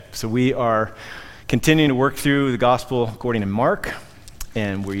So we are continuing to work through the gospel according to Mark,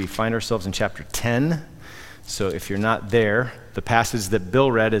 and we find ourselves in chapter 10. So if you're not there, the passage that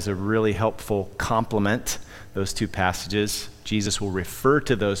Bill read is a really helpful complement, those two passages. Jesus will refer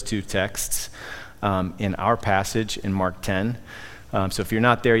to those two texts in our passage in Mark 10. So if you're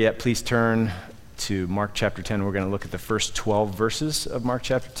not there yet, please turn to Mark chapter 10. We're going to look at the first 12 verses of Mark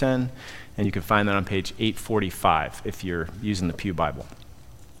chapter 10, and you can find that on page 845 if you're using the Pew Bible.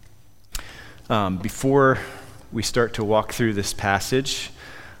 Before we start to walk through this passage,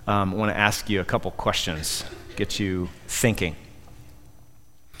 I want to ask you a couple questions, get you thinking.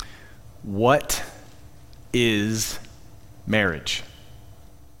 What is marriage?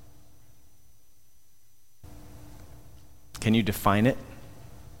 Can you define it?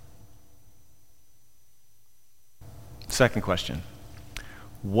 Second question,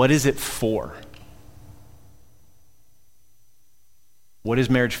 what is it for? What is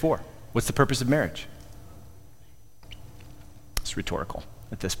marriage for? What's the purpose of marriage? It's rhetorical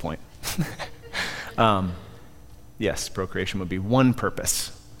at this point. Yes, procreation would be one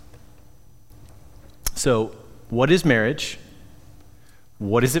purpose. So, what is marriage?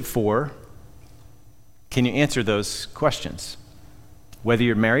 What is it for? Can you answer those questions? Whether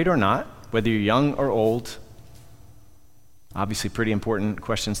you're married or not, whether you're young or old, obviously pretty important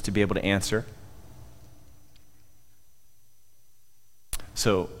questions to be able to answer.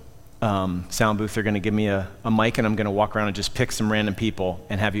 So, sound booth, they're going to give me a mic, and I'm going to walk around and just pick some random people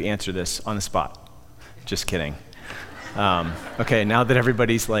and have you answer this on the spot. Just kidding. Okay, now that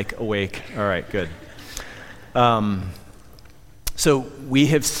everybody's like awake, all right, good. So we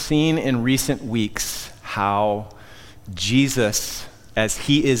have seen in recent weeks how Jesus, as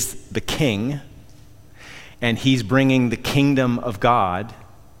he is the king, and he's bringing the kingdom of God,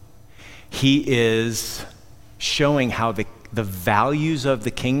 he is showing how the values of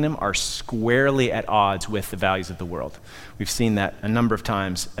the kingdom are squarely at odds with the values of the world. We've seen that a number of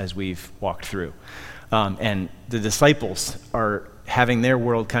times as we've walked through. And the disciples are having their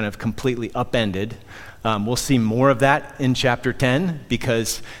world kind of completely upended. We'll see more of that in chapter 10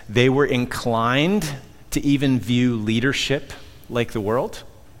 because they were inclined to even view leadership like the world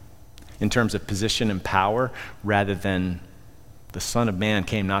in terms of position and power rather than the Son of Man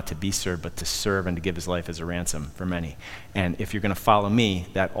came not to be served, but to serve and to give his life as a ransom for many. And if you're going to follow me,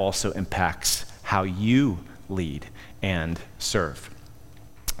 that also impacts how you lead and serve.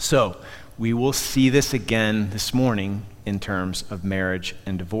 So we will see this again this morning in terms of marriage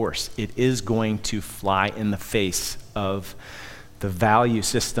and divorce. It is going to fly in the face of the value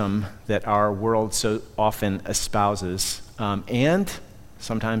system that our world so often espouses, and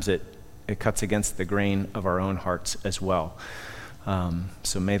sometimes it cuts against the grain of our own hearts as well.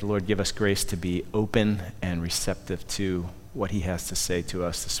 So may the Lord give us grace to be open and receptive to what he has to say to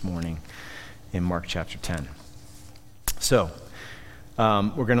us this morning in Mark chapter 10. So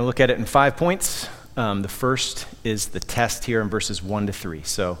we're going to look at it in 5 points. The first is the test here in verses 1 to 3.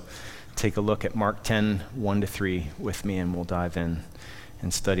 So take a look at Mark 10, 1 to 3 with me, and we'll dive in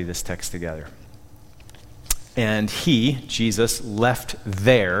and study this text together. And he, Jesus, left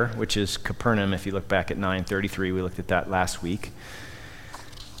there, which is Capernaum, if you look back at 9:33, we looked at that last week.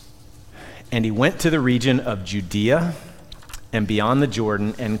 And he went to the region of Judea and beyond the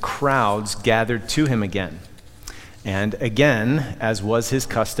Jordan, and crowds gathered to him again. And again, as was his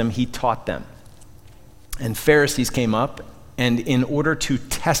custom, he taught them. And Pharisees came up, and in order to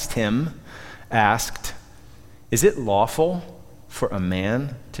test him, asked, "Is it lawful for a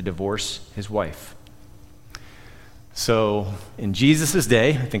man to divorce his wife?" So in Jesus'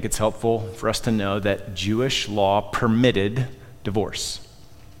 day, I think it's helpful for us to know that Jewish law permitted divorce.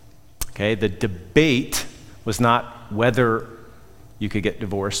 Okay, the debate was not whether you could get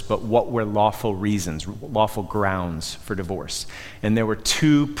divorced, but what were lawful reasons, lawful grounds for divorce. And there were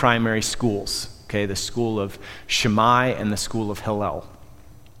two primary schools, okay, the school of Shammai and the school of Hillel.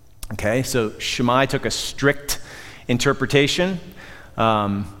 Okay, so Shammai took a strict interpretation,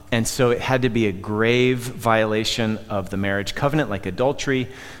 and so it had to be a grave violation of the marriage covenant, like adultery,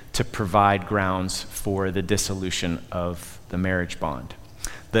 to provide grounds for the dissolution of the marriage bond.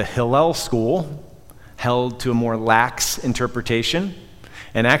 The Hillel school held to a more lax interpretation,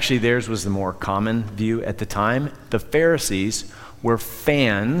 and actually theirs was the more common view at the time. The Pharisees were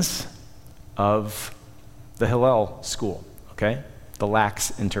fans of the Hillel school, okay? The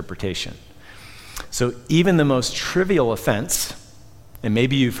lax interpretation. So even the most trivial offense, and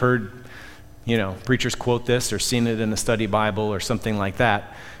maybe you've heard, preachers quote this or seen it in a study Bible or something like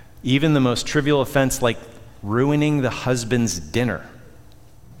that, even the most trivial offense like ruining the husband's dinner.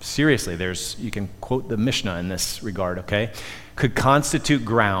 Seriously, you can quote the Mishnah in this regard, okay? could constitute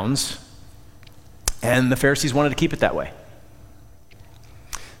grounds, and the Pharisees wanted to keep it that way.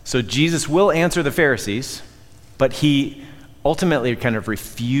 So Jesus will answer the Pharisees, but he ultimately kind of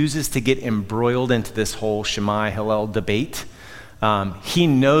refuses to get embroiled into this whole Shammai Hillel debate. He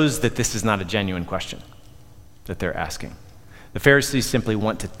knows that this is not a genuine question that they're asking. The Pharisees simply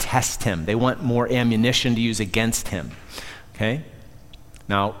want to test him. They want more ammunition to use against him. Okay?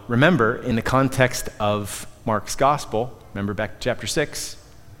 Now, remember, in the context of Mark's gospel, remember back to chapter 6,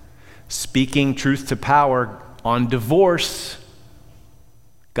 speaking truth to power on divorce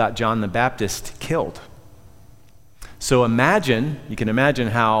got John the Baptist killed. So you can imagine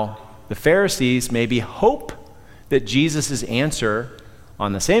how the Pharisees maybe hope that Jesus' answer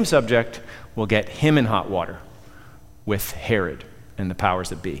on the same subject will get him in hot water with Herod and the powers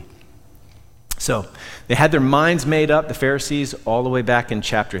that be. So they had their minds made up, the Pharisees, all the way back in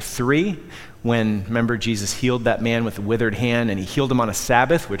chapter 3, when, remember, Jesus healed that man with a withered hand, and he healed him on a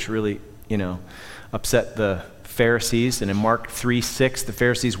Sabbath, which really, upset the Pharisees. And in Mark 3:6, the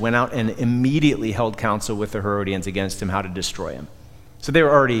Pharisees went out and immediately held counsel with the Herodians against him, how to destroy him. So they were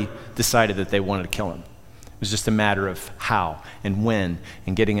already decided that they wanted to kill him. It was just a matter of how and when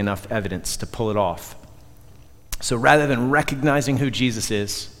and getting enough evidence to pull it off. So rather than recognizing who Jesus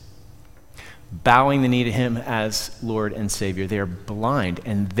is, bowing the knee to him as Lord and Savior, they are blind,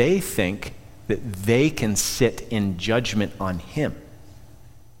 and they think that they can sit in judgment on him.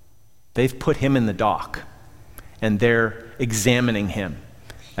 They've put him in the dock, and they're examining him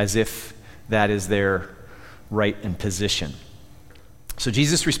as if that is their right and position. So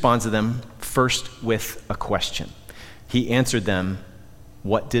Jesus responds to them first with a question. He answered them,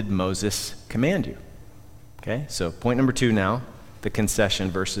 "What did Moses command you?" Okay, so point number 2 now, the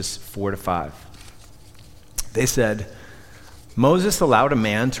concession, verses 4-5. They said, "Moses allowed a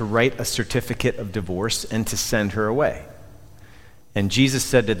man to write a certificate of divorce and to send her away." And Jesus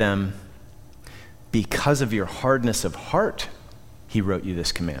said to them, "Because of your hardness of heart, he wrote you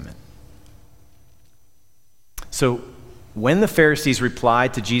this commandment." So when the Pharisees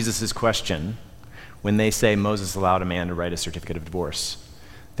replied to Jesus' question, when they say Moses allowed a man to write a certificate of divorce,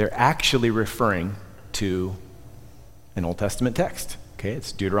 they're actually referring to an Old Testament text. Okay,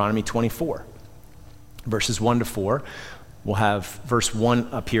 it's Deuteronomy 24, verses 1-4. We'll have verse 1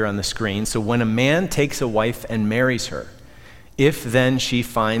 up here on the screen. "So when a man takes a wife and marries her, if then she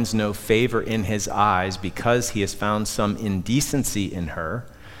finds no favor in his eyes because he has found some indecency in her,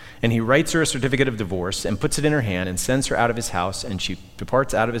 and he writes her a certificate of divorce and puts it in her hand and sends her out of his house, and she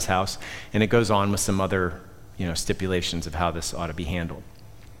departs out of his house," and it goes on with some other stipulations of how this ought to be handled.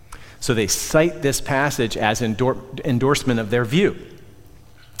 So they cite this passage as endorsement of their view.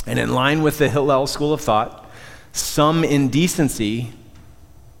 And in line with the Hillel school of thought, some indecency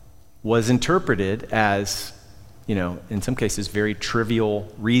was interpreted as, in some cases, very trivial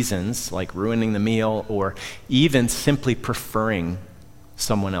reasons, like ruining the meal or even simply preferring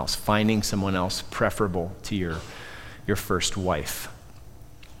someone else, finding someone else preferable to your first wife.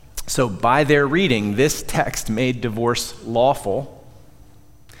 So by their reading, this text made divorce lawful,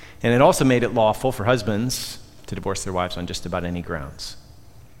 and it also made it lawful for husbands to divorce their wives on just about any grounds.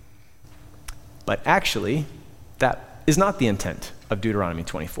 But actually, that is not the intent of Deuteronomy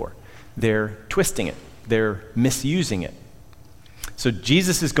 24. They're twisting it. They're misusing it. So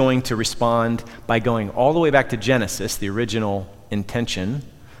Jesus is going to respond by going all the way back to Genesis, the original intention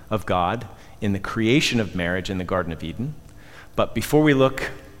of God in the creation of marriage in the Garden of Eden. But before we look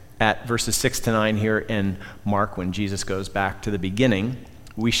at verses 6-9 here in Mark, when Jesus goes back to the beginning,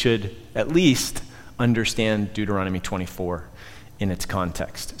 we should at least understand Deuteronomy 24 in its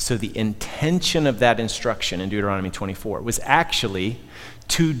context. So the intention of that instruction in Deuteronomy 24 was actually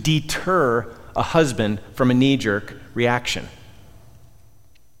to deter a husband from a knee-jerk reaction,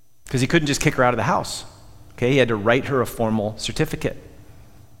 because he couldn't just kick her out of the house. Okay, he had to write her a formal certificate.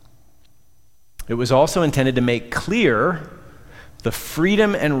 It was also intended to make clear the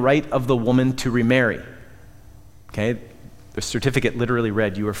freedom and right of the woman to remarry. Okay, the certificate literally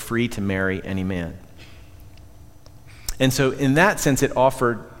read, "You are free to marry any man." And so in that sense, it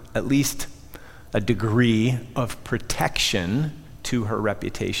offered at least a degree of protection to her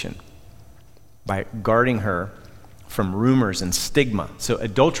reputation by guarding her from rumors and stigma. So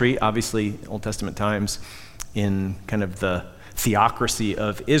adultery, obviously, Old Testament times, in kind of the theocracy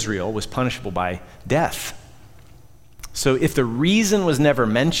of Israel, was punishable by death. So if the reason was never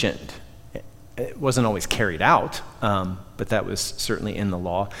mentioned, it wasn't always carried out, but that was certainly in the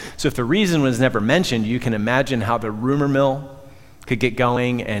law. So if the reason was never mentioned, you can imagine how the rumor mill could get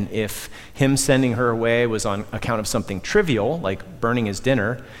going, and if him sending her away was on account of something trivial, like burning his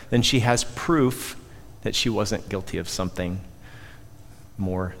dinner, then she has proof that she wasn't guilty of something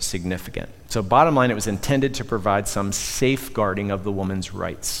more significant. So bottom line, it was intended to provide some safeguarding of the woman's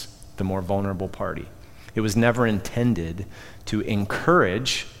rights, the more vulnerable party. It was never intended to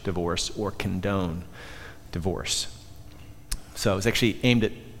encourage divorce or condone divorce. So it was actually aimed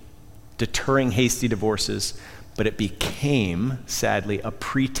at deterring hasty divorces, but it became, sadly, a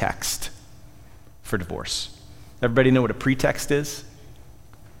pretext for divorce. Everybody know what a pretext is?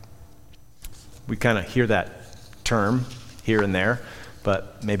 We kind of hear that term here and there,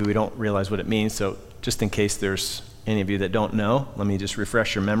 but maybe we don't realize what it means. So just in case there's any of you that don't know, let me just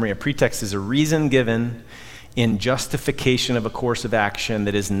refresh your memory. A pretext is a reason given in justification of a course of action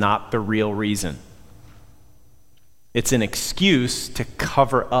that is not the real reason. It's an excuse to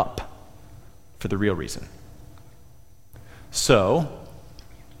cover up for the real reason. So,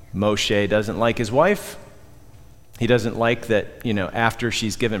 Moshe doesn't like his wife. He doesn't like that, after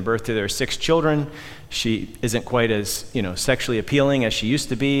she's given birth to their 6 children, she isn't quite as, sexually appealing as she used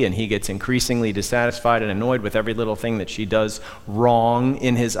to be, and he gets increasingly dissatisfied and annoyed with every little thing that she does wrong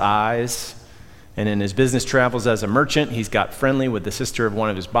in his eyes. And in his business travels as a merchant, he's got friendly with the sister of one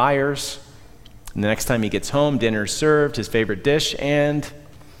of his buyers. And the next time he gets home, dinner's served, his favorite dish, and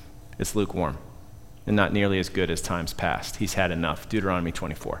it's lukewarm and not nearly as good as times past. He's had enough. Deuteronomy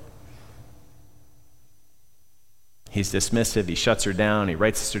 24. He's dismissive. He shuts her down. He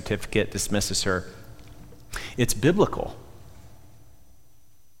writes a certificate, dismisses her. It's biblical.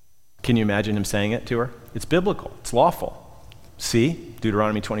 Can you imagine him saying it to her? It's biblical. It's lawful. See?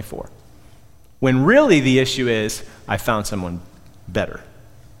 Deuteronomy 24. When really the issue is, I found someone better.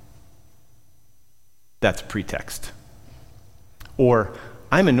 That's pretext. Or,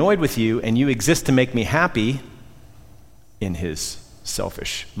 I'm annoyed with you and you exist to make me happy, in his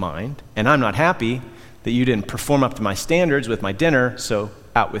selfish mind, and I'm not happy that you didn't perform up to my standards with my dinner, so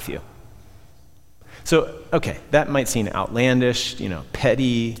out with you. So, okay, that might seem outlandish,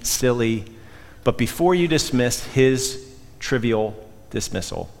 petty, silly, but before you dismiss his trivial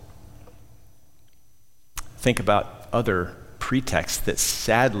dismissal, think about other pretexts that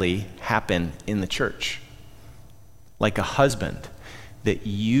sadly happen in the church. Like a husband that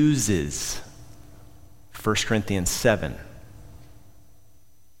uses 1 Corinthians 7.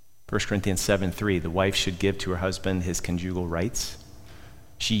 1 Corinthians 7:3, the wife should give to her husband his conjugal rights.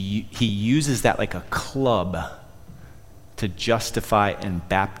 He uses that like a club to justify and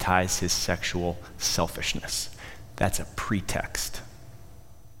baptize his sexual selfishness. That's a pretext.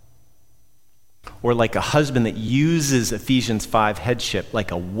 Or like a husband that uses Ephesians 5 headship like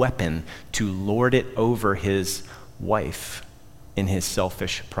a weapon to lord it over his wife in his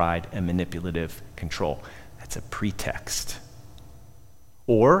selfish pride and manipulative control. That's a pretext.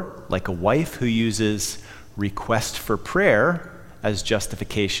 Or like a wife who uses request for prayer as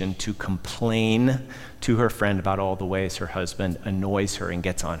justification to complain to her friend about all the ways her husband annoys her and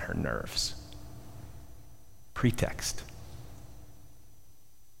gets on her nerves. Pretext.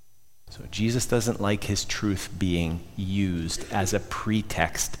 So Jesus doesn't like his truth being used as a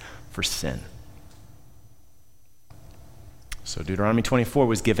pretext for sin. So Deuteronomy 24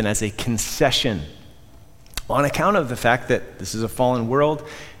 was given as a concession on account of the fact that this is a fallen world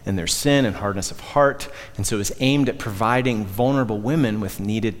and there's sin and hardness of heart, and so it was aimed at providing vulnerable women with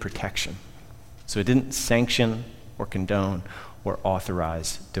needed protection. So it didn't sanction or condone or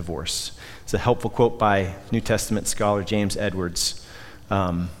authorize divorce. It's a helpful quote by New Testament scholar James Edwards.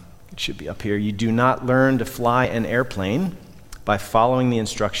 It should be up here. You do not learn to fly an airplane by following the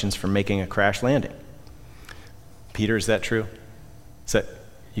instructions for making a crash landing. Peter, is that true? Is that,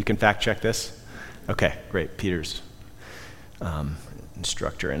 you can fact check this? Okay, great. Peter's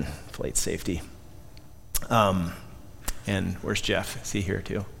instructor in flight safety. And where's Jeff? Is he here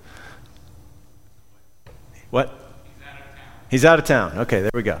too? What? He's out of town. Okay,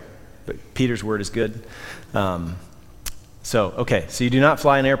 there we go. But Peter's word is good. So you do not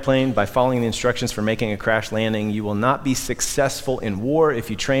fly an airplane by following the instructions for making a crash landing. You will not be successful in war if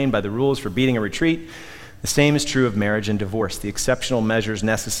you train by the rules for beating a retreat. The same is true of marriage and divorce. The exceptional measures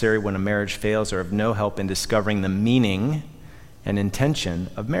necessary when a marriage fails are of no help in discovering the meaning and intention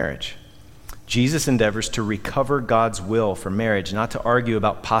of marriage. Jesus endeavors to recover God's will for marriage, not to argue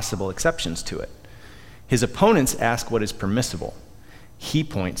about possible exceptions to it. His opponents ask what is permissible. He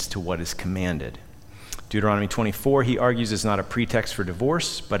points to what is commanded. Deuteronomy 24, he argues, is not a pretext for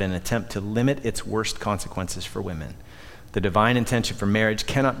divorce, but an attempt to limit its worst consequences for women. The divine intention for marriage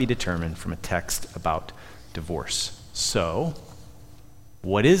cannot be determined from a text about divorce. So,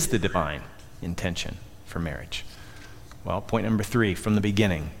 what is the divine intention for marriage? Well, point number 3, from the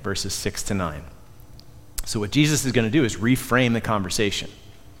beginning, verses 6 to 9. So what Jesus is going to do is reframe the conversation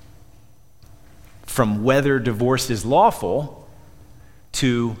from whether divorce is lawful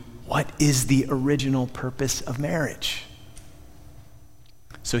to what is the original purpose of marriage.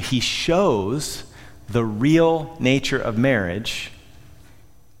 So he shows the real nature of marriage,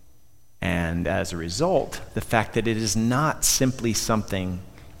 and as a result, the fact that it is not simply something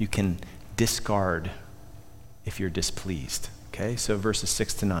you can discard if you're displeased. Okay, so verses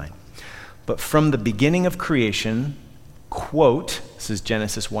 6-9. But from the beginning of creation, quote, this is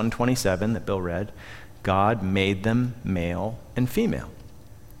Genesis 1:27 that Bill read, God made them male and female.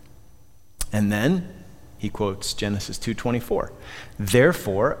 And then he quotes Genesis 2:24.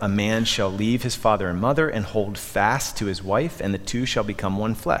 Therefore, a man shall leave his father and mother and hold fast to his wife, and the two shall become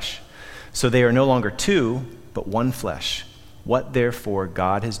one flesh. So they are no longer two, but one flesh. What therefore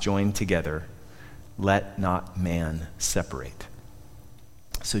God has joined together, let not man separate.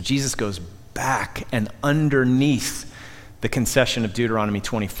 So Jesus goes back and underneath the concession of Deuteronomy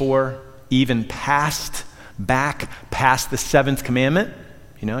 24, even back past the seventh commandment,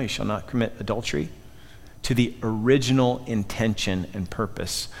 you shall not commit adultery, to the original intention and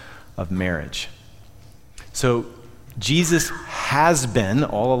purpose of marriage. So Jesus has been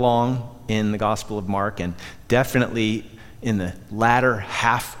all along in the Gospel of Mark, and definitely in the latter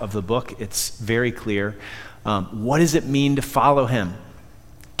half of the book, it's very clear. What does it mean to follow him?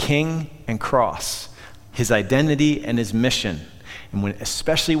 King and cross, his identity and his mission. And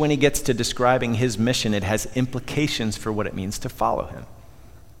especially when he gets to describing his mission, it has implications for what it means to follow him.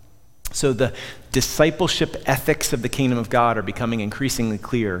 So the discipleship ethics of the kingdom of God are becoming increasingly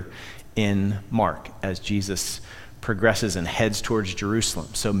clear in Mark as Jesus progresses and heads towards Jerusalem.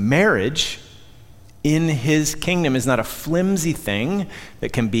 So marriage in his kingdom is not a flimsy thing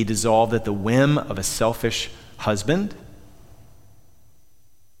that can be dissolved at the whim of a selfish husband,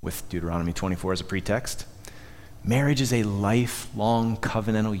 with Deuteronomy 24 as a pretext. Marriage is a lifelong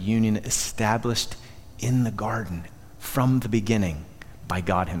covenantal union established in the garden from the beginning by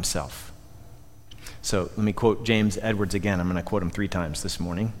God himself. So let me quote James Edwards again. I'm going to quote him 3 times this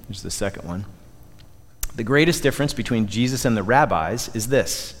morning. Here's the second one. The greatest difference between Jesus and the rabbis is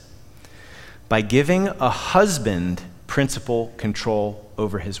this: by giving a husband principal control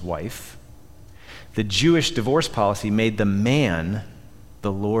over his wife, the Jewish divorce policy made the man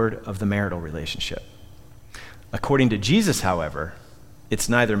the lord of the marital relationship. According to Jesus, however, it's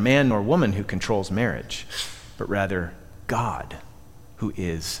neither man nor woman who controls marriage, but rather God, who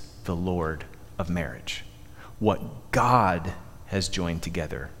is the Lord of marriage. What God has joined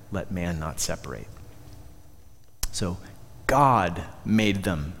together, let man not separate. So God made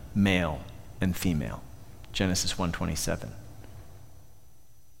them male and female. Genesis 1:27.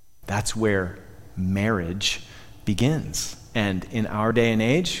 That's where marriage begins. And in our day and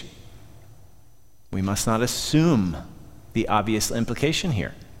age, we must not assume the obvious implication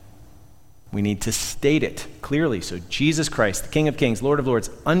here. We need to state it clearly. So Jesus Christ, the King of Kings, Lord of Lords,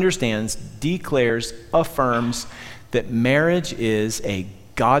 understands, declares, affirms that marriage is a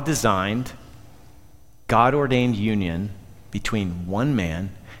God-designed, God-ordained union between one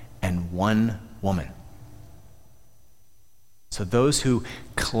man and one woman. So those who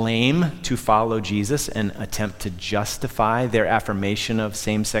claim to follow Jesus and attempt to justify their affirmation of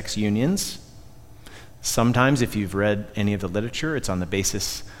same-sex unions, sometimes if you've read any of the literature, it's on the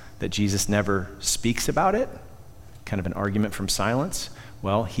basis that Jesus never speaks about it, kind of an argument from silence.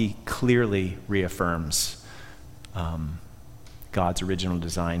 Well, he clearly reaffirms God's original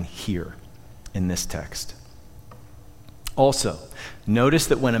design here in this text. Also, notice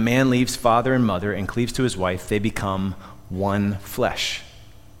that when a man leaves father and mother and cleaves to his wife, they become one flesh.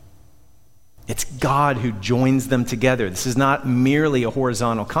 It's God who joins them together. This is not merely a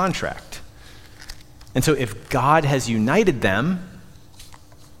horizontal contract. And so if God has united them,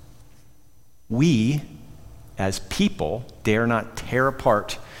 we, as people, dare not tear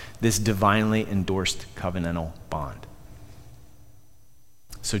apart this divinely endorsed covenantal bond.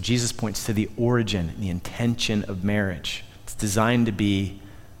 So Jesus points to the origin, the intention of marriage. It's designed to be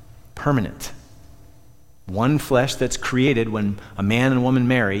permanent. One flesh that's created when a man and woman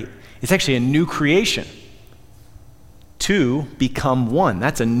marry. It's actually a new creation. Two become one.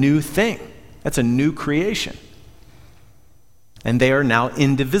 That's a new thing. That's a new creation. And they are now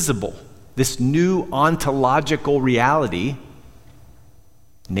indivisible. This new ontological reality,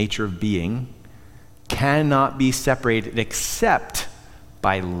 nature of being, cannot be separated except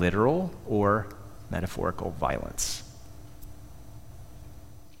by literal or metaphorical violence.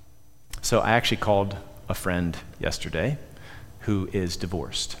 So I actually called a friend yesterday who is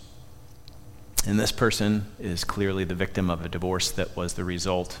divorced. And this person is clearly the victim of a divorce that was the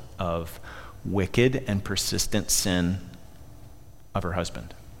result of wicked and persistent sin of her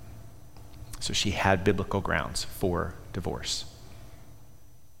husband. So she had biblical grounds for divorce.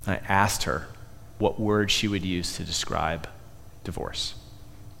 I asked her what word she would use to describe divorce.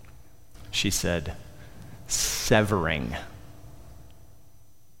 She said, severing,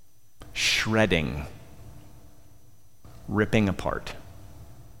 shredding, ripping apart.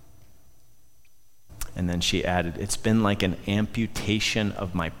 And then she added, it's been like an amputation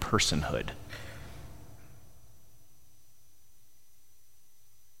of my personhood.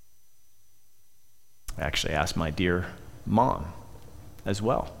 I actually asked my dear mom as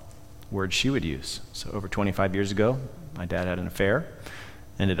well, words she would use. So over 25 years ago, my dad had an affair,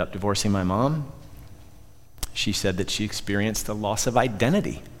 ended up divorcing my mom. She said that she experienced a loss of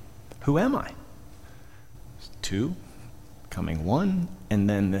identity. Who am I? Two, becoming one, and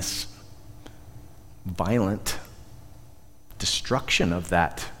then this violent destruction of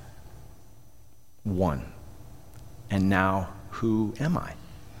that one. And now, who am I?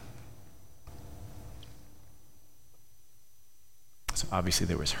 So obviously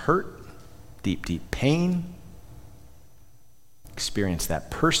there was hurt, deep, deep pain. Experienced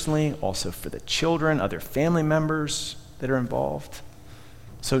that personally, also for the children, other family members that are involved.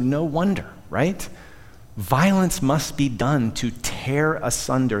 So no wonder, right? Violence must be done to tear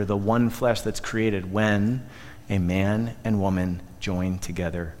asunder the one flesh that's created when a man and woman join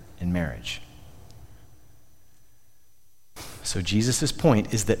together in marriage. So Jesus'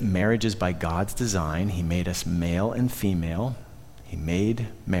 point is that marriage is by God's design. He made us male and female. He made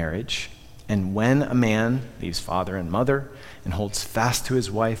marriage. And when a man leaves father and mother and holds fast to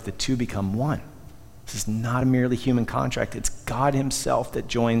his wife, the two become one. This is not a merely human contract. It's God himself that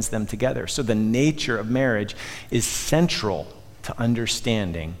joins them together. So the nature of marriage is central to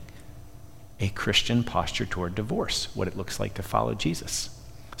understanding a Christian posture toward divorce, what it looks like to follow Jesus.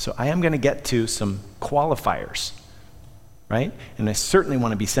 So I am going to get to some qualifiers, right? And I certainly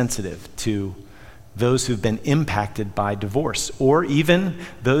want to be sensitive to those who've been impacted by divorce, or even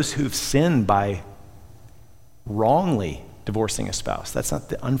those who've sinned by wrongly divorcing a spouse. That's not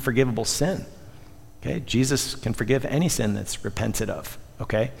the unforgivable sin. Okay, Jesus can forgive any sin that's repented of,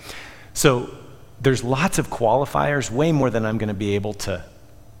 okay? So there's lots of qualifiers, way more than I'm going to be able to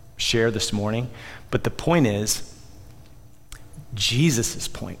share this morning. But the point is, Jesus'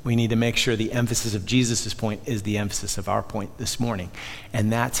 point. We need to make sure the emphasis of Jesus' point is the emphasis of our point this morning.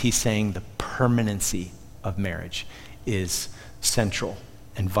 And that's, he's saying, the permanency of marriage is central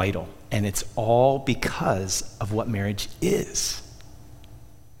and vital. And it's all because of what marriage is.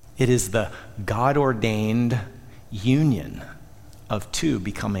 It is the God-ordained union of two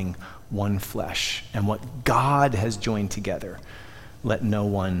becoming one flesh. And what God has joined together, let no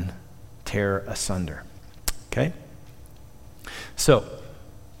one tear asunder. Okay? So,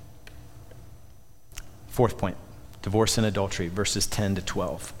 fourth point, divorce and adultery, verses 10 to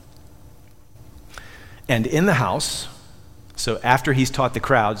 12. And in the house, so after he's taught the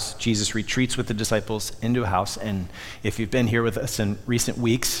crowds, Jesus retreats with the disciples into a house. And if you've been here with us in recent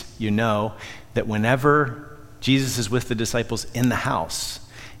weeks, you know that whenever Jesus is with the disciples in the house,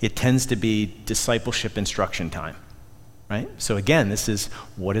 it tends to be discipleship instruction time, right? So again, this is,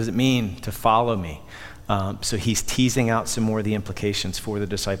 what does it mean to follow me? So he's teasing out some more of the implications for the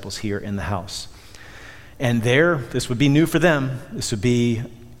disciples here in the house. And there, this would be new for them. This would be,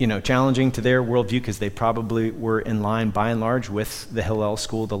 challenging to their worldview because they probably were in line, by and large, with the Hillel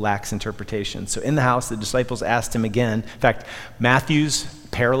school, the lax interpretation. So in the house, the disciples asked him again. In fact, Matthew's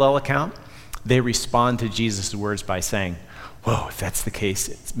parallel account, they respond to Jesus' words by saying, whoa, if that's the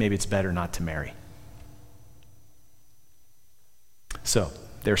case, maybe it's better not to marry. So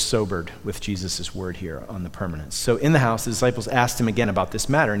they're sobered with Jesus' word here on the permanence. So in the house, the disciples asked him again about this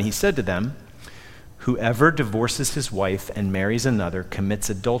matter, and he said to them, whoever divorces his wife and marries another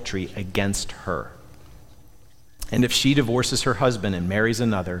commits adultery against her. And if she divorces her husband and marries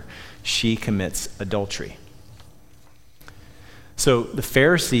another, she commits adultery. So the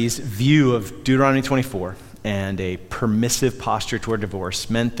Pharisees' view of Deuteronomy 24 and a permissive posture toward divorce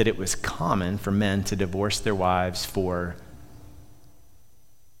meant that it was common for men to divorce their wives for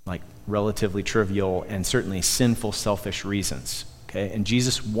relatively trivial and certainly sinful, selfish reasons. Okay? And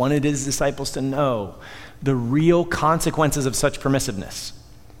Jesus wanted his disciples to know the real consequences of such permissiveness.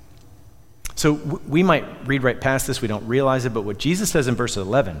 So we might read right past this, we don't realize it, but what Jesus says in verse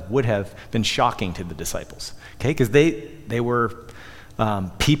 11 would have been shocking to the disciples, okay? Because they were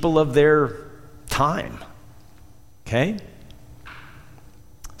people of their time, okay?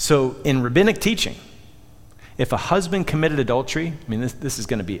 So in rabbinic teaching, if a husband committed adultery, this is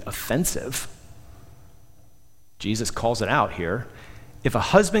going to be offensive. Jesus calls it out here. If a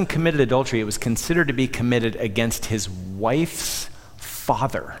husband committed adultery, it was considered to be committed against his wife's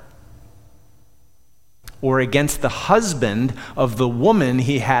father. or against the husband of the woman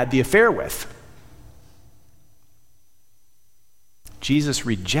he had the affair with. Jesus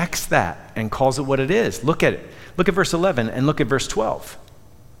rejects that and calls it what it is. Look at it. Look at verse 11 and look at verse 12.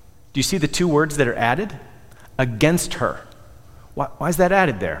 Do you see the two words that are added? Against her. Why is that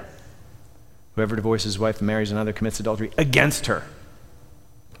added there? Whoever divorces his wife and marries another commits adultery against her.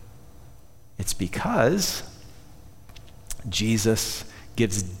 It's because Jesus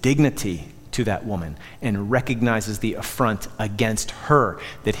gives dignity to that woman and recognizes the affront against her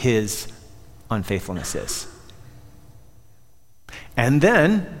that his unfaithfulness is. And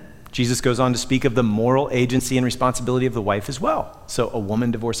then Jesus goes on to speak of the moral agency and responsibility of the wife as well. So a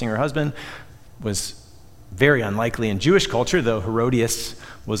woman divorcing her husband was very unlikely in Jewish culture, though Herodias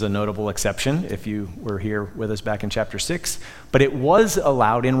was a notable exception if you were here with us back in chapter 6. But it was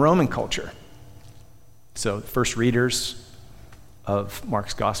allowed in Roman culture. So first readers of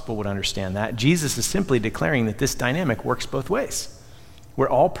Mark's gospel would understand that. Jesus is simply declaring that this dynamic works both ways. We're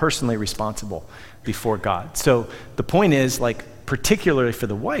all personally responsible before God. So the point is, like, particularly for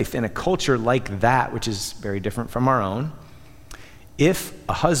the wife, in a culture like that, which is very different from our own, if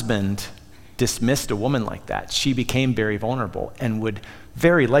a husband dismissed a woman like that, she became very vulnerable and would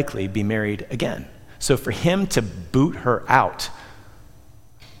very likely be married again. So for him to boot her out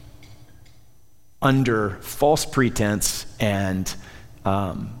under false pretense and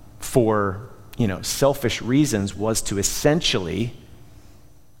for selfish reasons was to essentially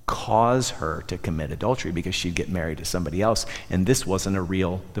cause her to commit adultery because she'd get married to somebody else, and this wasn't a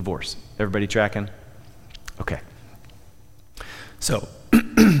real divorce. Everybody tracking? Okay. So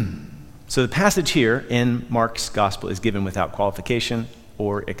the passage here in Mark's gospel is given without qualification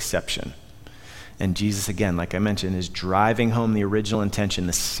or exception. And Jesus, again, like I mentioned, is driving home the original intention,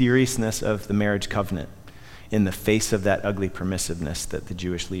 the seriousness of the marriage covenant in the face of that ugly permissiveness that the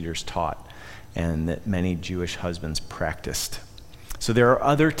Jewish leaders taught and that many Jewish husbands practiced. So there are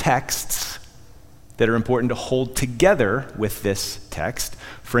other texts that are important to hold together with this text.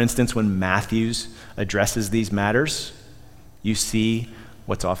 For instance, when Matthew addresses these matters, you see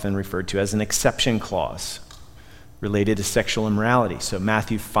what's often referred to as an exception clause related to sexual immorality. So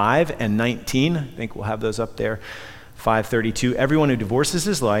Matthew 5 and 19, I think we'll have those up there. 5:32, everyone who divorces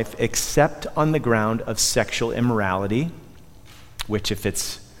his wife except on the ground of sexual immorality, which if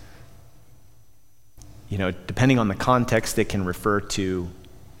it's, depending on the context, it can refer to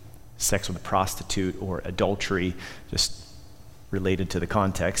sex with a prostitute or adultery, just related to the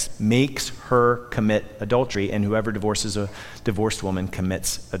context, makes her commit adultery, and whoever divorces a divorced woman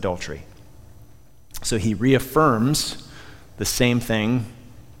commits adultery. So he reaffirms the same thing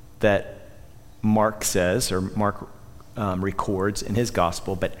that Mark says, or Mark records in his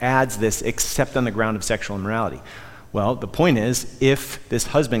gospel, but adds this except on the ground of sexual immorality. Well, the point is, if this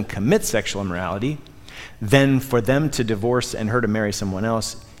husband commits sexual immorality, then for them to divorce and her to marry someone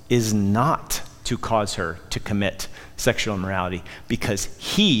else is not to cause her to commit sexual immorality, because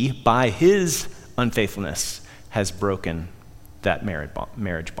he, by his unfaithfulness, has broken that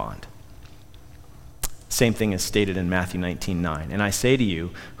marriage bond. Same thing is stated in Matthew 19:9. And I say to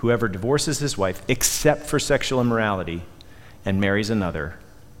you, whoever divorces his wife except for sexual immorality and marries another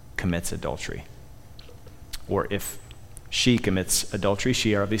commits adultery. Or if she commits adultery,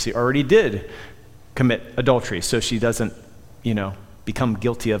 she obviously already did commit adultery, so she doesn't, become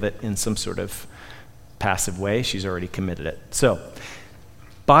guilty of it in some sort of passive way. She's already committed it. So,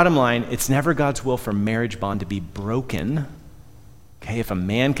 bottom line, it's never God's will for marriage bond to be broken. Okay, if a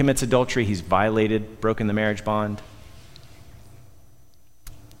man commits adultery, he's broken the marriage bond.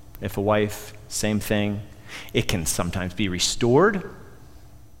 If a wife, same thing. It can sometimes be restored.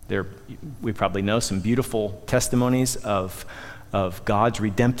 We probably know some beautiful testimonies of God's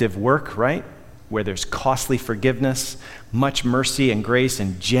redemptive work, right? Where there's costly forgiveness, much mercy and grace,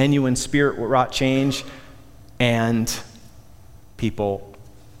 and genuine spirit-wrought change, and people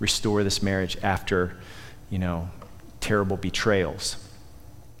restore this marriage after, terrible betrayals.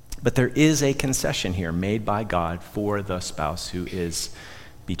 But there is a concession here made by God for the spouse who is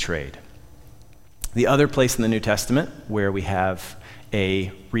betrayed. The other place in the New Testament where we have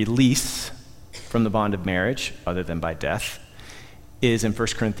a release from the bond of marriage, other than by death, is in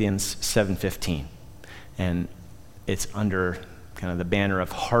 1 Corinthians 7:15. And it's under kind of the banner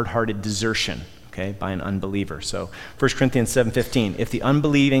of hard-hearted desertion, okay, by an unbeliever. So 1 Corinthians 7:15, if the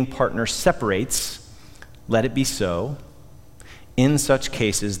unbelieving partner separates, let it be so. In such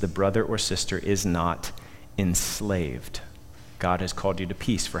cases, the brother or sister is not enslaved. God has called you to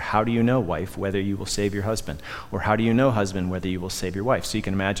peace. For how do you know, wife, whether you will save your husband? Or how do you know, husband, whether you will save your wife? So you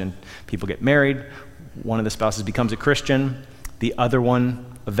can imagine people get married, one of the spouses becomes a Christian, the other one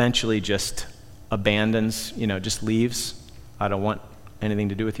eventually just abandons, just leaves, I don't want anything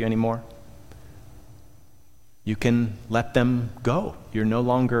to do with you anymore, you can let them go. You're no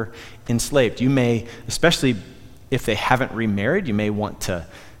longer enslaved. You may, especially if they haven't remarried, you may want to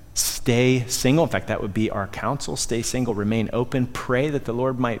stay single. In fact, that would be our counsel. Stay single, remain open, pray that the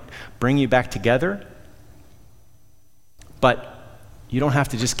Lord might bring you back together. But you don't have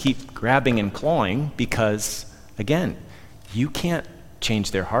to just keep grabbing and clawing because, again, you can't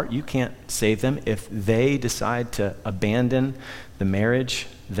change their heart. You can't save them. If they decide to abandon the marriage,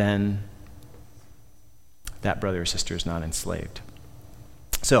 then that brother or sister is not enslaved.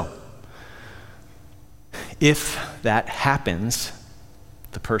 So, if that happens,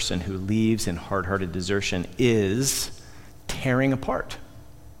 the person who leaves in hard-hearted desertion is tearing apart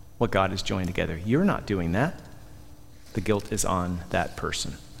what God has joined together. You're not doing that. The guilt is on that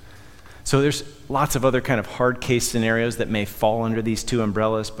person. So there's lots of other kind of hard case scenarios that may fall under these two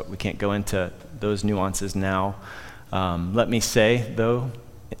umbrellas, but we can't go into those nuances now. Let me say, though,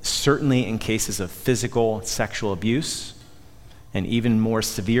 certainly in cases of physical sexual abuse and even more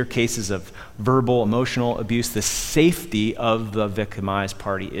severe cases of verbal, emotional abuse, the safety of the victimized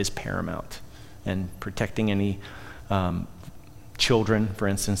party is paramount. And protecting any children, for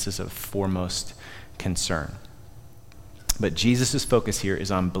instance, is of foremost concern. But Jesus' focus here is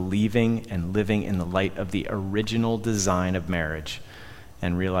on believing and living in the light of the original design of marriage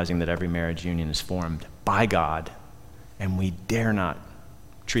and realizing that every marriage union is formed by God, and we dare not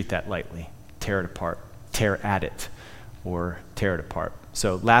treat that lightly, tear it apart, tear at it, or tear it apart.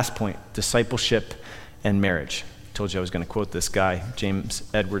 So last point, discipleship and marriage. I told you I was going to quote this guy, James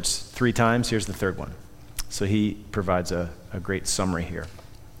Edwards, 3 times. Here's the third one. So he provides a great summary here.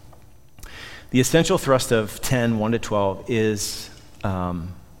 The essential thrust of 10, 1-12 is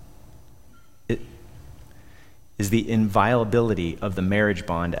the inviolability of the marriage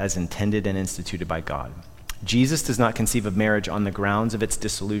bond as intended and instituted by God. Jesus does not conceive of marriage on the grounds of its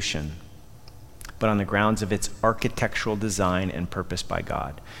dissolution, but on the grounds of its architectural design and purpose by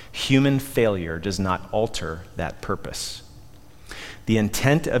God. Human failure does not alter that purpose. The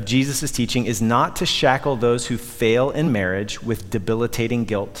intent of Jesus' teaching is not to shackle those who fail in marriage with debilitating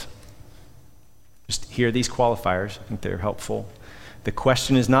guilt. Just hear these qualifiers. I think they're helpful. The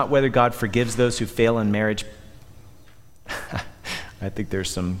question is not whether God forgives those who fail in marriage. I think there's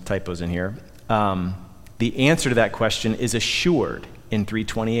some typos in here. The answer to that question is assured in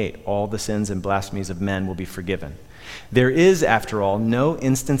 3:28. All the sins and blasphemies of men will be forgiven. There is, after all, no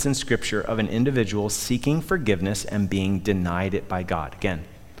instance in Scripture of an individual seeking forgiveness and being denied it by God. Again,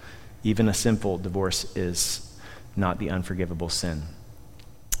 even a simple divorce is not the unforgivable sin.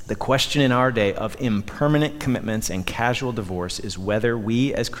 The question in our day of impermanent commitments and casual divorce is whether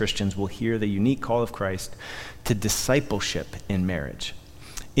we as Christians will hear the unique call of Christ to discipleship in marriage.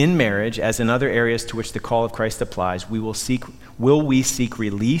 In marriage, as in other areas to which the call of Christ applies, will we seek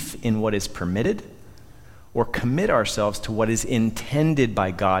relief in what is permitted, or commit ourselves to what is intended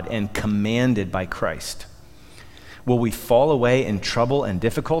by God and commanded by Christ? Will we fall away in trouble and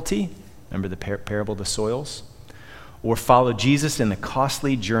difficulty? Remember the parable of the soils? Or follow Jesus in the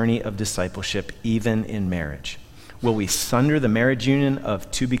costly journey of discipleship, even in marriage? Will we sunder the marriage union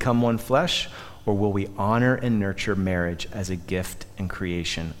of two become one flesh, or will we honor and nurture marriage as a gift and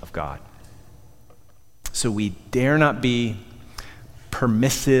creation of God? So we dare not be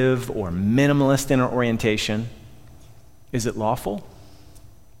permissive or minimalist in our orientation. Is it lawful?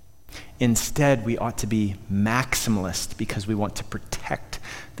 Instead, we ought to be maximalist because we want to protect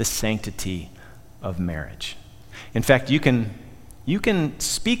the sanctity of marriage. In fact, you can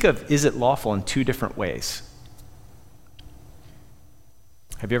speak of is it lawful in 2 different ways.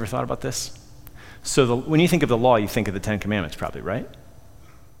 Have you ever thought about this? So when you think of the law, you think of the 10 Commandments probably, right?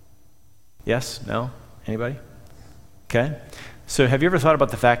 Yes? No? Anybody? Okay. So have you ever thought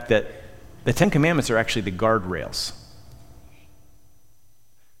about the fact that the 10 Commandments are actually the guardrails?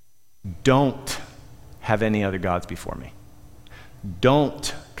 Don't have any other gods before me.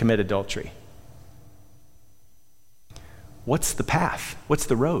 Don't commit adultery. What's the path? What's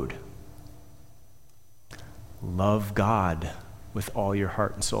the road? Love God with all your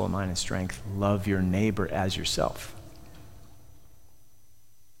heart and soul and mind and strength. Love your neighbor as yourself.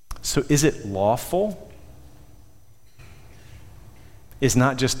 So is it lawful? Is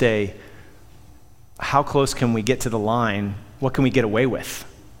not just a, how close can we get to the line? What can we get away with?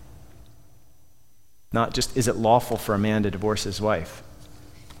 Not just, is it lawful for a man to divorce his wife?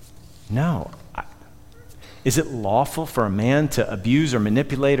 No. Is it lawful for a man to abuse or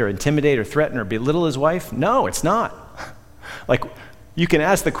manipulate or intimidate or threaten or belittle his wife? No, it's not. Like, You can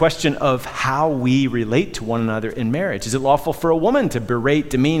ask the question of how we relate to one another in marriage. Is it lawful for a woman to berate,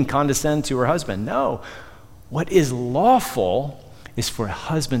 demean, condescend to her husband? No. What is lawful is for a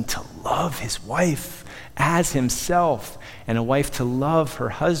husband to love his wife as himself, and a wife to love her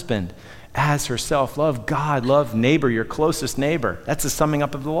husband as herself. Love God, love neighbor, your closest neighbor. That's the summing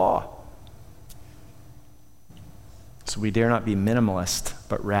up of the law. So we dare not be minimalist,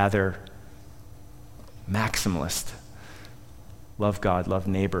 but rather maximalist. Love God, love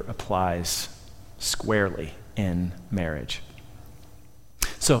neighbor applies squarely in marriage.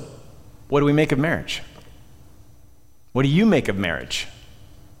 So, what do we make of marriage? What do you make of marriage?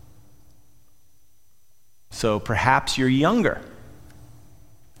 So perhaps you're younger,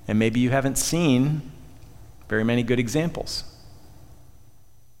 and maybe you haven't seen very many good examples.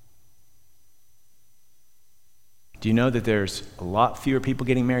 Do you know that there's a lot fewer people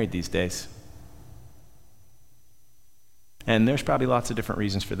getting married these days? And there's probably lots of different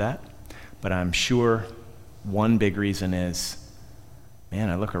reasons for that, but I'm sure one big reason is, man,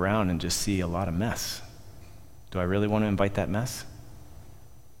 I look around and just see a lot of mess. Do I really want to invite that mess?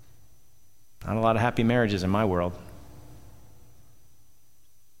 Not a lot of happy marriages in my world.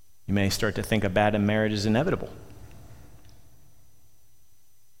 You may start to think a bad marriage is inevitable.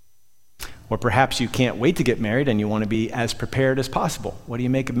 Or perhaps you can't wait to get married and you want to be as prepared as possible. What do you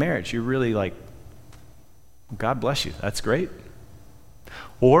make of marriage? You're really like, God bless you, that's great.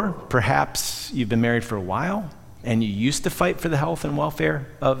 Or perhaps you've been married for a while and you used to fight for the health and welfare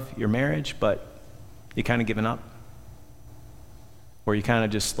of your marriage, but you kind of given up. Or you kind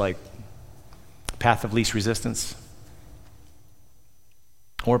of just like path of least resistance.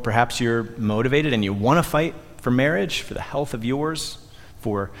 Or perhaps you're motivated and you want to fight for marriage, for the health of yours,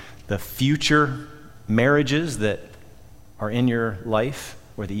 for the future marriages that are in your life,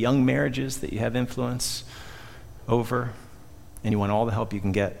 or the young marriages that you have influence over, and you want all the help you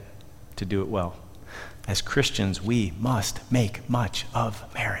can get to do it well. As Christians, we must make much of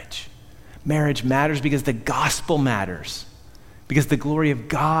marriage. Marriage matters because the gospel matters, because the glory of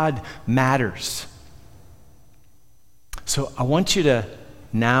God matters. So I want you to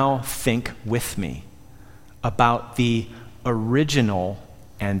now think with me about the original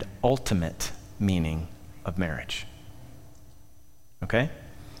and ultimate meaning of marriage. Okay?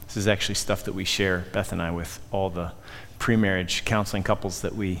 This is actually stuff that we share, Beth and I, with all the pre-marriage counseling couples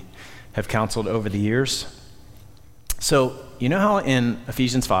that we have counseled over the years. So, you know how in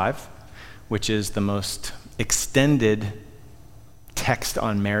Ephesians 5, which is the most extended text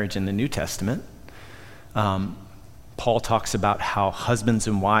on marriage in the New Testament, Paul talks about how husbands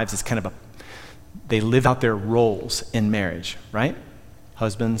and wives is kind of they live out their roles in marriage, right?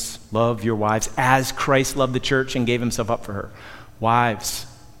 Husbands, love your wives as Christ loved the church and gave himself up for her. Wives,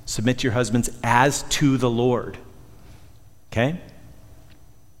 submit to your husbands as to the Lord. Okay?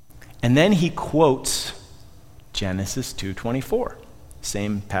 And then he quotes Genesis 2:24,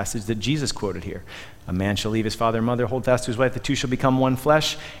 same passage that Jesus quoted here. A man shall leave his father and mother, hold fast to his wife, the two shall become one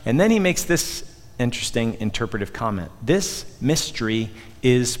flesh. And then he makes this interesting interpretive comment. This mystery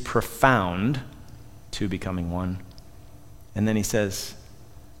is profound, two becoming one. And then he says,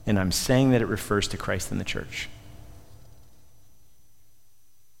 and I'm saying that it refers to Christ and the church.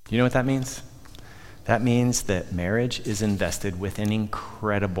 Do you know what that means? That means that marriage is invested with an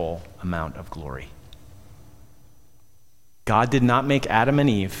incredible amount of glory. God did not make Adam and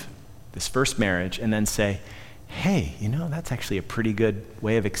Eve, this first marriage, and then say, hey, you know, that's actually a pretty good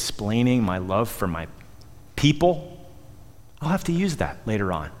way of explaining my love for my people. I'll have to use that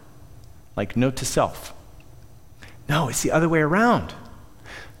later on. Like note to self. No, it's the other way around.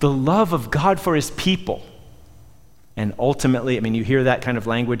 The love of God for his people. And ultimately, I mean, you hear that kind of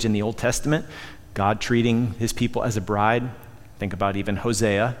language in the Old Testament, God treating his people as a bride. Think about even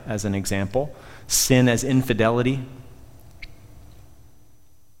Hosea as an example. Sin as infidelity.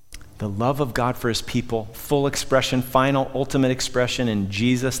 The love of God for his people, full expression, final, ultimate expression in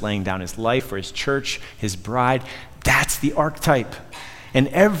Jesus laying down his life for his church, his bride. That's the archetype. And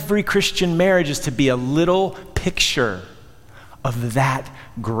every Christian marriage is to be a little picture of that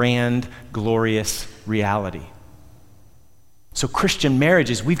grand, glorious reality. So Christian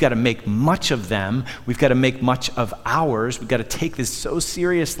marriages, we've got to make much of them. We've got to make much of ours. We've got to take this so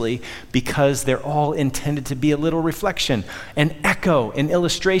seriously because they're all intended to be a little reflection, an echo, an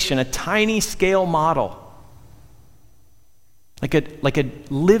illustration, a tiny scale model, like a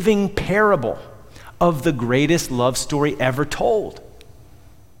living parable of the greatest love story ever told.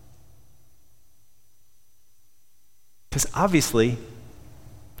 Because obviously,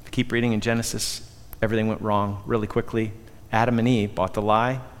 keep reading in Genesis, everything went wrong really quickly. Adam and Eve bought the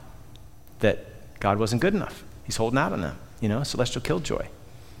lie that God wasn't good enough. He's holding out on them. celestial killjoy.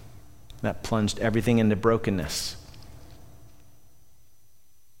 That plunged everything into brokenness.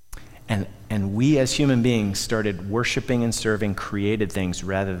 And we as human beings started worshiping and serving created things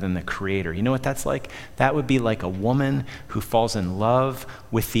rather than the Creator. You know what that's like? That would be like a woman who falls in love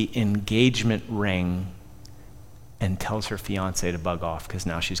with the engagement ring and tells her fiance to bug off because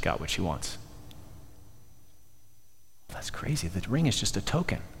now she's got what she wants. That's crazy. The ring is just a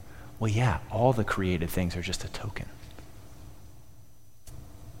token. Well, yeah, all the created things are just a token.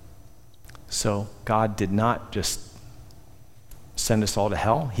 So God did not just send us all to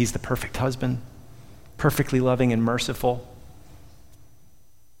hell. He's the perfect husband, perfectly loving and merciful.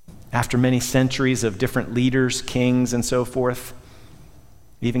 After many centuries of different leaders, kings, and so forth,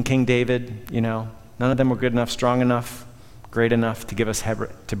 even King David, none of them were good enough, strong enough, great enough to give us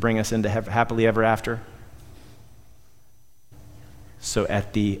to bring us into happily ever after. So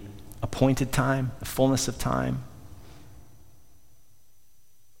at the appointed time, the fullness of time,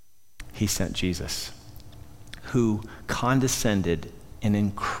 he sent Jesus, who condescended in an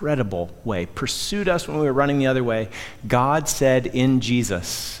incredible way, pursued us when we were running the other way. God said in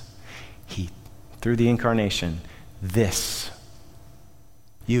Jesus, through the incarnation, this,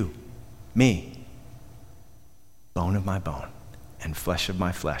 you, me, bone of my bone and flesh of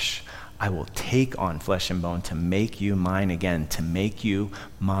my flesh. I will take on flesh and bone to make you mine again, to make you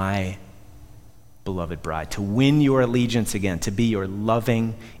my beloved bride, to win your allegiance again, to be your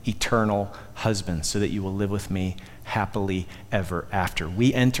loving, eternal husband, so that you will live with me happily ever after.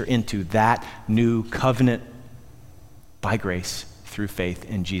 We enter into that new covenant by grace through faith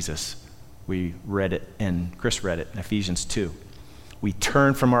in Jesus. We read it, and Chris read it in Ephesians 2. We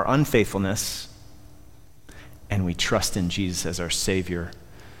turn from our unfaithfulness and we trust in Jesus as our Savior.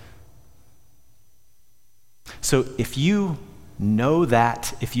 So if you know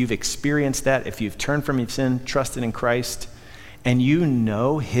that, if you've experienced that, if you've turned from your sin, trusted in Christ, and you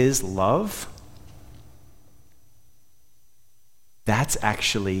know his love, that's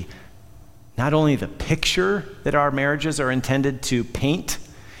actually not only the picture that our marriages are intended to paint,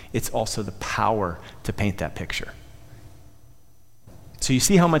 it's also the power to paint that picture. So you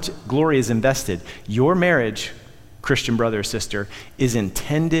see how much glory is invested. Your marriage, Christian brother or sister, is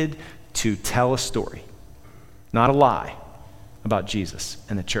intended to tell a story, not a lie about Jesus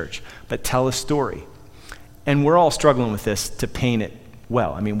and the church, but tell a story. And we're all struggling with this to paint it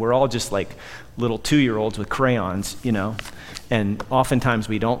well. I mean, we're all just like little 2-year-olds with crayons, and oftentimes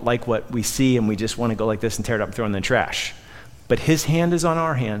we don't like what we see and we just want to go like this and tear it up and throw it in the trash. But his hand is on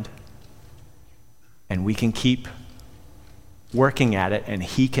our hand, and we can keep working at it, and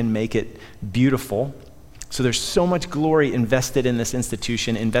he can make it beautiful. So there's so much glory invested in this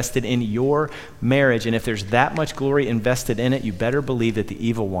institution, invested in your marriage, and if there's that much glory invested in it, you better believe that the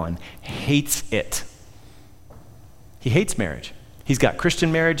evil one hates it. He hates marriage. He's got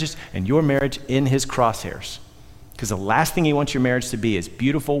Christian marriages and your marriage in his crosshairs, because the last thing he wants your marriage to be is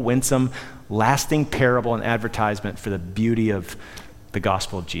beautiful, winsome, lasting parable and advertisement for the beauty of the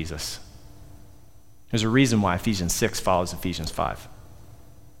gospel of Jesus. There's a reason why Ephesians 6 follows Ephesians 5.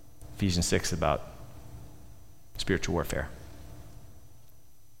 Ephesians 6 is about spiritual warfare.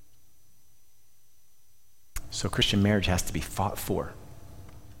 So Christian marriage has to be fought for.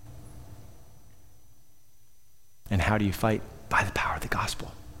 And how do you fight? By the power of the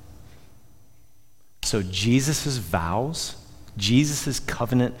gospel. So Jesus' vows, Jesus'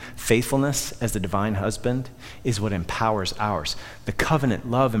 covenant faithfulness as the divine husband is what empowers ours. The covenant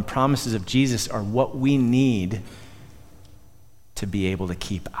love and promises of Jesus are what we need to be able to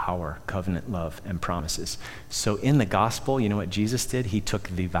keep our covenant love and promises. So in the gospel, you know what Jesus did? He took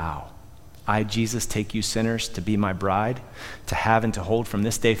the vow. I, Jesus, take you sinners to be my bride, to have and to hold from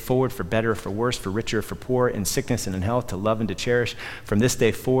this day forward, for better or for worse, for richer or for poor, in sickness and in health, to love and to cherish from this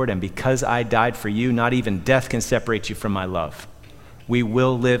day forward. And because I died for you, not even death can separate you from my love. We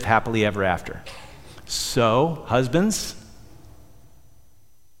will live happily ever after. So, husbands,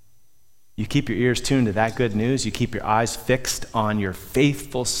 you keep your ears tuned to that good news. You keep your eyes fixed on your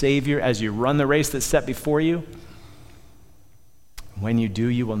faithful Savior as you run the race that's set before you. When you do,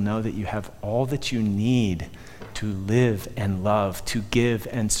 you will know that you have all that you need to live and love, to give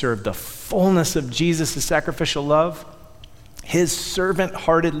and serve. The fullness of Jesus' sacrificial love, his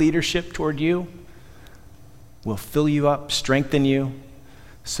servant-hearted leadership toward you, will fill you up, strengthen you,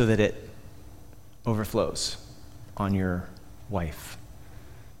 so that it overflows on your wife.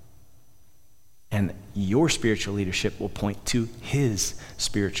 And your spiritual leadership will point to his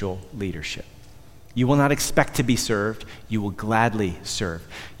spiritual leadership. You will not expect to be served. You will gladly serve.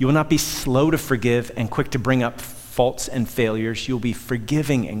 You will not be slow to forgive and quick to bring up faults and failures. You'll be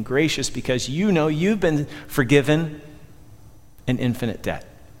forgiving and gracious because you know you've been forgiven and infinite debt.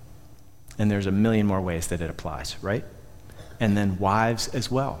 And there's a million more ways that it applies, right? And then wives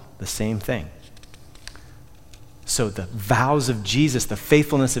as well, the same thing. So the vows of Jesus, the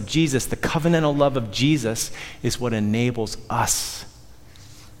faithfulness of Jesus, the covenantal love of Jesus is what enables us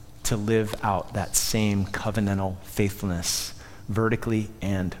to live out that same covenantal faithfulness vertically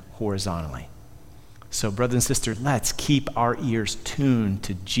and horizontally. So brothers and sisters, let's keep our ears tuned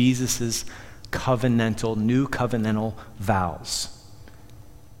to Jesus' new covenantal vows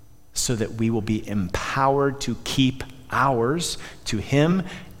so that we will be empowered to keep ours to him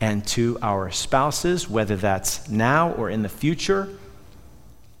and to our spouses, whether that's now or in the future,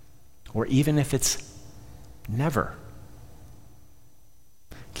 or even if it's never.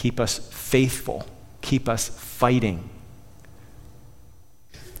 Keep us faithful. Keep us fighting.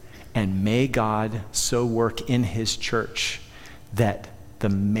 And may God so work in his church that the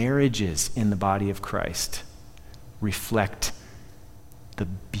marriages in the body of Christ reflect the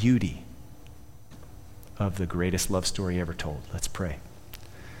beauty of the greatest love story ever told. Let's pray.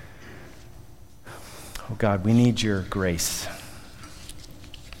 Oh God, we need your grace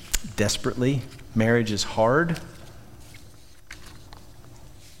desperately. Marriage is hard.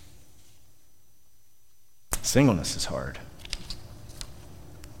 Singleness is hard.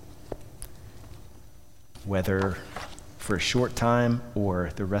 Whether for a short time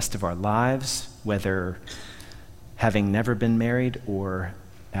or the rest of our lives, whether having never been married or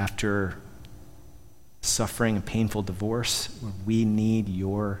after suffering a painful divorce, we need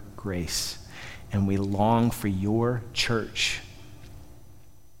your grace. And we long for your church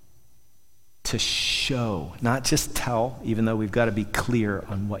to show, not just tell, even though we've got to be clear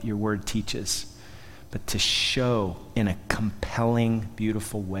on what your word teaches, but to show in a compelling,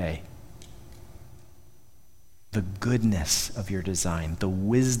 beautiful way the goodness of your design, the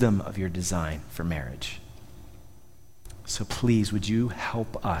wisdom of your design for marriage. So please, would you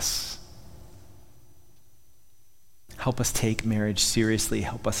help us? Help us take marriage seriously.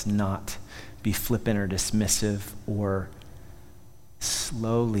 Help us not be flippant or dismissive or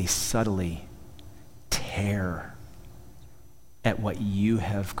slowly, subtly tear at what you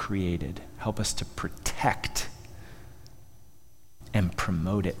have created. Help us to protect and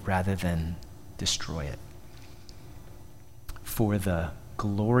promote it rather than destroy it. For the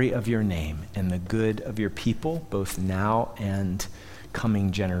glory of your name and the good of your people, both now and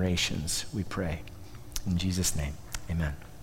coming generations, we pray. In Jesus' name, amen.